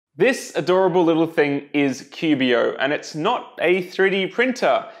This adorable little thing is Cubiio, and it's not a 3D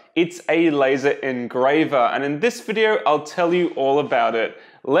printer, it's a laser engraver, and in this video I'll tell you all about it.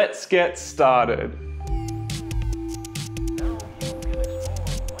 Let's get started.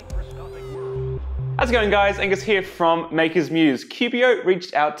 How's it going, guys? Angus here from Maker's Muse. Cubiio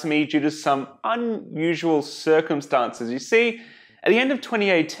reached out to me due to some unusual circumstances. You see, at the end of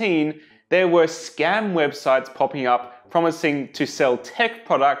 2018, there were scam websites popping up promising to sell tech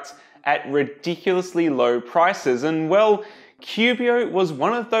products at ridiculously low prices. And well, Cubiio was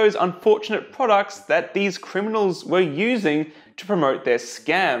one of those unfortunate products that these criminals were using to promote their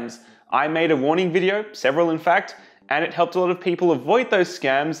scams. I made a warning video, several in fact, and it helped a lot of people avoid those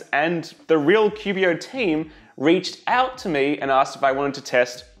scams, and the real Cubiio team reached out to me and asked if I wanted to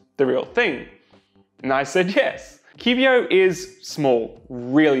test the real thing. And I said yes. Cubiio is small,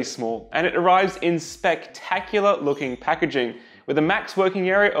 really small, and it arrives in spectacular looking packaging with a max working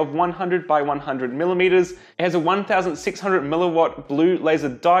area of 100 by 100 millimeters. It has a 1600 milliwatt blue laser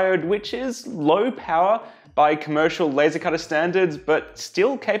diode, which is low power by commercial laser cutter standards, but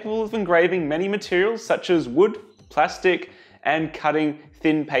still capable of engraving many materials such as wood, plastic, and cutting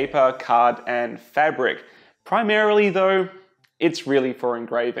thin paper, card, and fabric. Primarily though, it's really for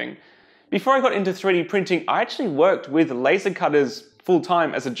engraving. Before I got into 3D printing, I actually worked with laser cutters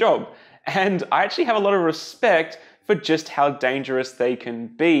full-time as a job, and I actually have a lot of respect for just how dangerous they can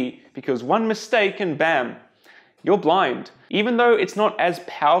be, because one mistake and bam, you're blind. Even though it's not as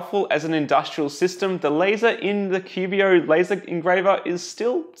powerful as an industrial system, the laser in the Cubiio laser engraver is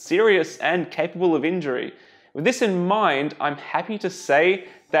still serious and capable of injury. With this in mind, I'm happy to say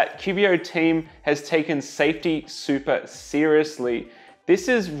that Cubiio team has taken safety super seriously. This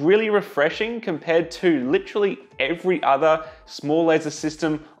is really refreshing compared to literally every other small laser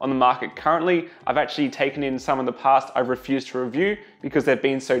system on the market currently. I've actually taken in some in the past I've refused to review because they've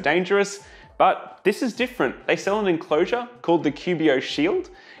been so dangerous, but this is different. They sell an enclosure called the Qbo Shield,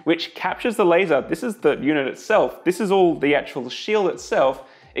 which captures the laser. This is the unit itself. This is all the actual shield itself.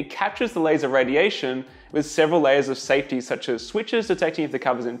 It captures the laser radiation with several layers of safety, such as switches detecting if the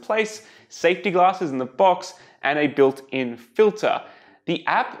cover's in place, safety glasses in the box, and a built-in filter. The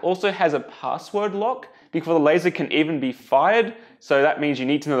app also has a password lock before the laser can even be fired, so that means you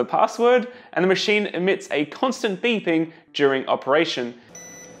need to know the password, and the machine emits a constant beeping during operation.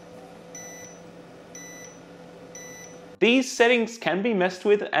 These settings can be messed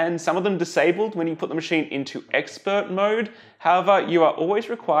with and some of them disabled when you put the machine into expert mode. However, you are always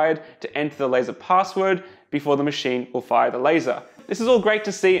required to enter the laser password before the machine will fire the laser. This is all great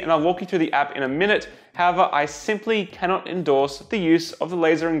to see, and I'll walk you through the app in a minute. However, I simply cannot endorse the use of the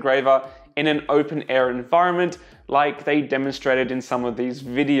laser engraver in an open air environment like they demonstrated in some of these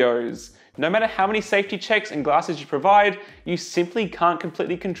videos. No matter how many safety checks and glasses you provide, you simply can't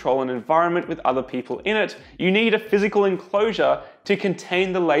completely control an environment with other people in it. You need a physical enclosure to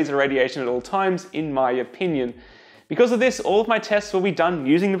contain the laser radiation at all times, in my opinion. Because of this, all of my tests will be done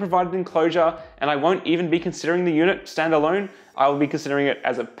using the provided enclosure, and I won't even be considering the unit standalone. I will be considering it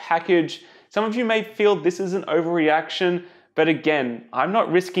as a package. Some of you may feel this is an overreaction, but again, I'm not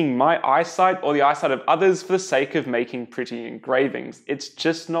risking my eyesight or the eyesight of others for the sake of making pretty engravings. It's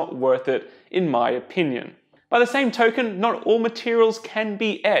just not worth it, in my opinion. By the same token, not all materials can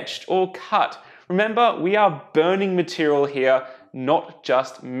be etched or cut. Remember, we are burning material here, not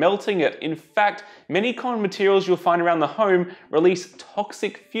just melting it. In fact, many common materials you'll find around the home release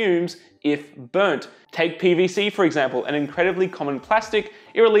toxic fumes if burnt. Take PVC, for example, an incredibly common plastic.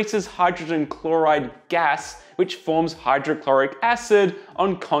 It releases hydrogen chloride gas, which forms hydrochloric acid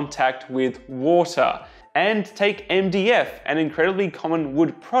on contact with water. And take MDF, an incredibly common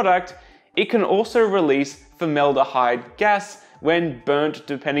wood product. It can also release formaldehyde gas when burnt,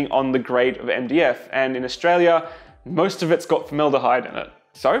 depending on the grade of MDF. And in Australia, most of it's got formaldehyde in it.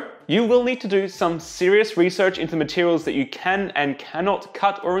 So you will need to do some serious research into the materials that you can and cannot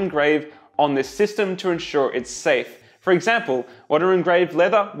cut or engrave on this system to ensure it's safe. For example, want to engrave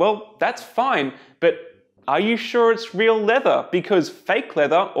leather? Well, that's fine, but are you sure it's real leather? Because fake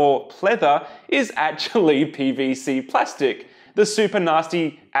leather, or pleather, is actually PVC plastic. The super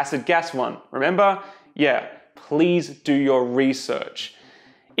nasty acid gas one, remember? Yeah, please do your research.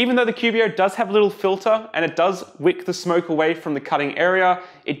 Even though the Cubiio does have a little filter and it does wick the smoke away from the cutting area,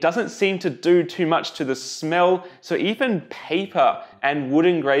 it doesn't seem to do too much to the smell, so even paper and wood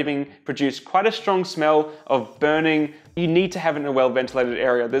engraving produce quite a strong smell of burning. You need to have it in a well-ventilated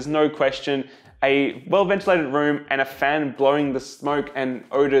area, there's no question. A well-ventilated room and a fan blowing the smoke and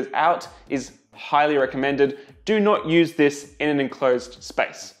odors out is highly recommended. Do not use this in an enclosed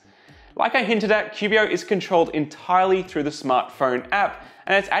space. Like I hinted at, Cubiio is controlled entirely through the smartphone app,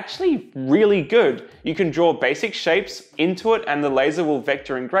 and it's actually really good. You can draw basic shapes into it and the laser will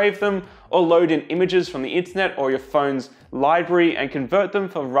vector engrave them, or load in images from the internet or your phone's library and convert them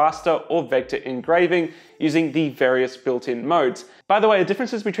for raster or vector engraving using the various built-in modes. By the way, the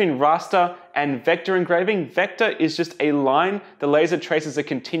differences between raster and vector engraving: vector is just a line. The laser traces a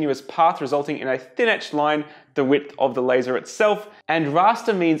continuous path resulting in a thin etched line, the width of the laser itself. And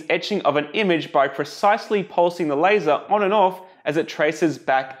raster means etching of an image by precisely pulsing the laser on and off as it traces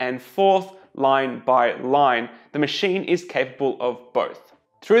back and forth, line by line. The machine is capable of both.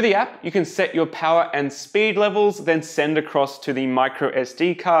 Through the app, you can set your power and speed levels, then send across to the micro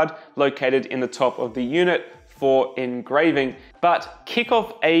SD card located in the top of the unit for engraving. But kick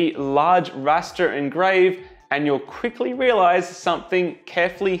off a large raster engrave and you'll quickly realize something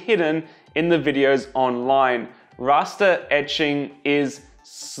carefully hidden in the videos online. Raster etching is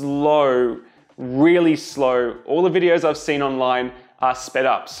slow, really slow. All the videos I've seen online are sped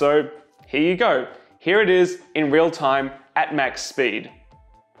up. So here you go. Here it is in real time at max speed.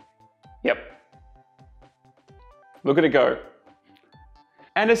 Yep. Look at it go.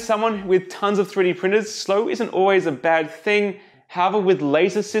 And as someone with tons of 3D printers, slow isn't always a bad thing. However, with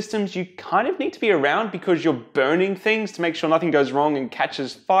laser systems, you kind of need to be around because you're burning things to make sure nothing goes wrong and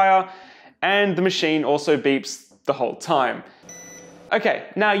catches fire. And the machine also beeps the whole time. Okay,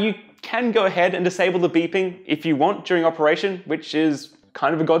 now you can go ahead and disable the beeping if you want during operation, which is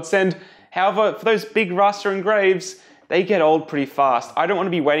kind of a godsend. However, for those big raster engraves, they get old pretty fast. I don't want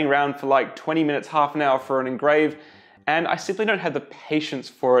to be waiting around for like 20 minutes, half an hour for an engrave, and I simply don't have the patience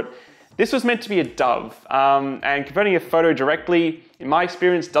for it. This was meant to be a dove, and converting a photo directly, in my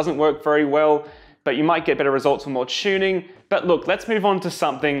experience, doesn't work very well, but you might get better results with more tuning. But look, let's move on to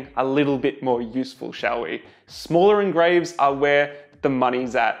something a little bit more useful, shall we? Smaller engraves are where the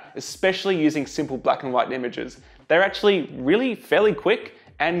money's at, especially using simple black and white images. They're actually really fairly quick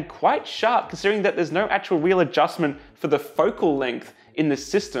and quite sharp, considering that there's no actual real adjustment for the focal length in the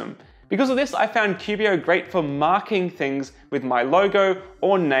system. Because of this, I found Cubiio great for marking things with my logo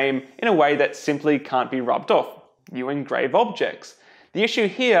or name in a way that simply can't be rubbed off. You engrave objects. The issue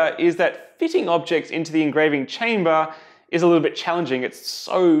here is that fitting objects into the engraving chamber is a little bit challenging. It's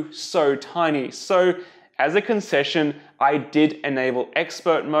so tiny. So as a concession, I did enable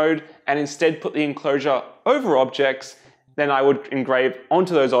expert mode and instead put the enclosure over objects. Then I would engrave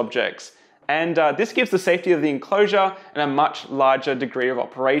onto those objects. And this gives the safety of the enclosure and a much larger degree of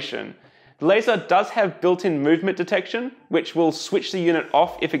operation. The laser does have built-in movement detection, which will switch the unit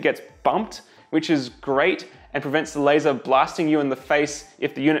off if it gets bumped, which is great and prevents the laser blasting you in the face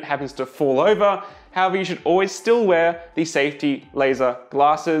if the unit happens to fall over. However, you should always still wear the safety laser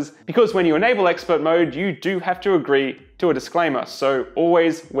glasses, because when you enable expert mode, you do have to agree to a disclaimer, so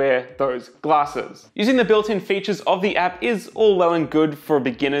always wear those glasses. Using the built-in features of the app is all well and good for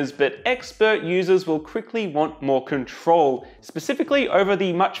beginners, but expert users will quickly want more control, specifically over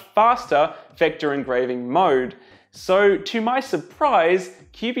the much faster vector engraving mode. So to my surprise,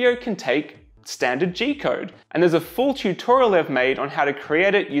 Cubiio can take standard G-code. And there's a full tutorial they've made on how to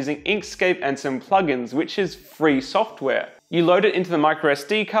create it using Inkscape and some plugins, which is free software. You load it into the micro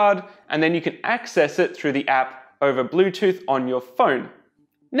SD card, and then you can access it through the app over Bluetooth on your phone.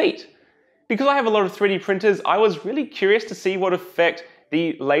 Neat. Because I have a lot of 3D printers, I was really curious to see what effect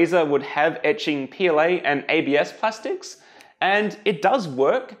the laser would have etching PLA and ABS plastics, and it does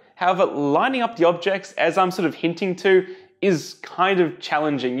work. However, lining up the objects, as I'm sort of hinting to, is kind of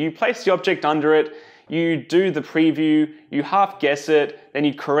challenging. You place the object under it, you do the preview, you half guess it, then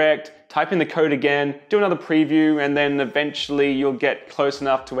you correct, type in the code again, do another preview, and then eventually you'll get close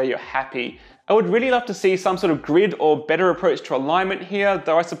enough to where you're happy. I would really love to see some sort of grid or better approach to alignment here,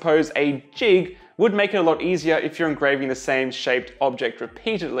 though I suppose a jig would make it a lot easier if you're engraving the same shaped object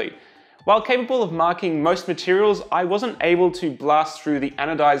repeatedly. While capable of marking most materials, I wasn't able to blast through the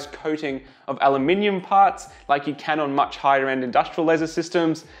anodized coating of aluminium parts like you can on much higher end industrial laser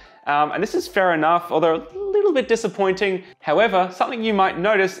systems. And this is fair enough, although a little bit disappointing. However, something you might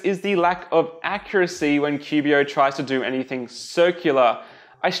notice is the lack of accuracy when Cubiio tries to do anything circular.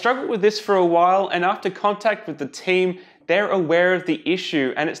 I struggled with this for a while, and after contact with the team, they're aware of the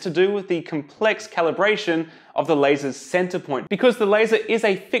issue, and it's to do with the complex calibration of the laser's center point. Because the laser is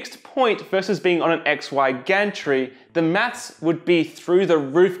a fixed point versus being on an XY gantry, the maths would be through the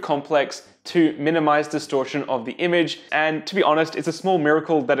roof complex to minimize distortion of the image, and to be honest, it's a small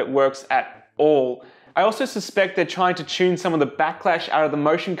miracle that it works at all. I also suspect they're trying to tune some of the backlash out of the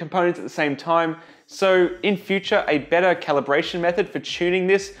motion components at the same time, so in future, a better calibration method for tuning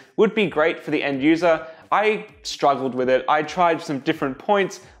this would be great for the end user. I struggled with it. I tried some different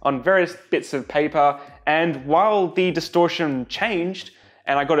points on various bits of paper, and while the distortion changed,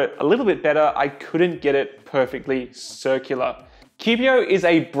 and I got it a little bit better. I couldn't get it perfectly circular. Cubiio is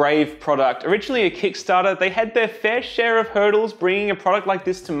a brave product. Originally a Kickstarter, they had their fair share of hurdles bringing a product like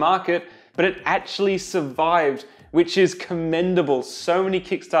this to market, but it actually survived, which is commendable. So many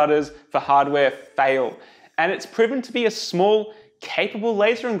Kickstarters for hardware fail. And it's proven to be a small, capable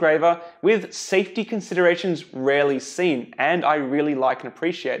laser engraver with safety considerations rarely seen, and I really like and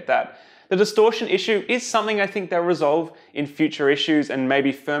appreciate that. The distortion issue is something I think they'll resolve in future issues and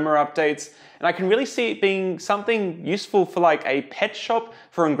maybe firmware updates, and I can really see it being something useful for like a pet shop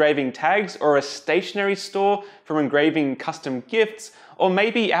for engraving tags, or a stationery store for engraving custom gifts, or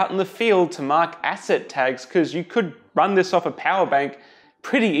maybe out in the field to mark asset tags, because you could run this off a power bank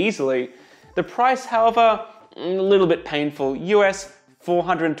pretty easily. The price, however, a little bit painful. US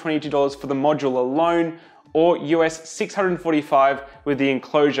 $422 for the module alone, or US $645 with the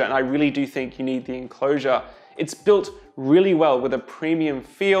enclosure, and I really do think you need the enclosure. It's built really well with a premium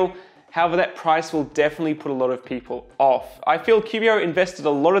feel. However, that price will definitely put a lot of people off. I feel Cubiio invested a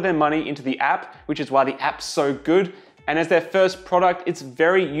lot of their money into the app, which is why the app's so good. And as their first product, it's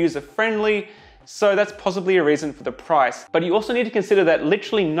very user-friendly, so that's possibly a reason for the price. But you also need to consider that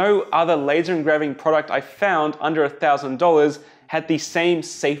literally no other laser engraving product I found under $1,000 had the same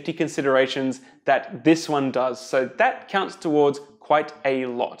safety considerations that this one does, so that counts towards quite a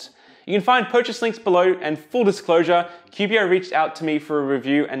lot. You can find purchase links below, and full disclosure, Cubiio reached out to me for a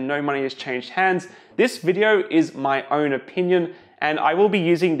review and no money has changed hands. This video is my own opinion, and I will be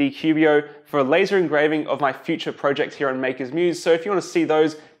using the Cubiio for laser engraving of my future projects here on Maker's Muse, so if you want to see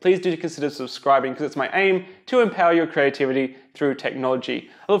those, please do consider subscribing, because it's my aim to empower your creativity through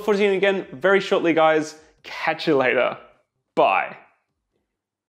technology. I look forward to seeing you again very shortly, guys. Catch you later. Bye.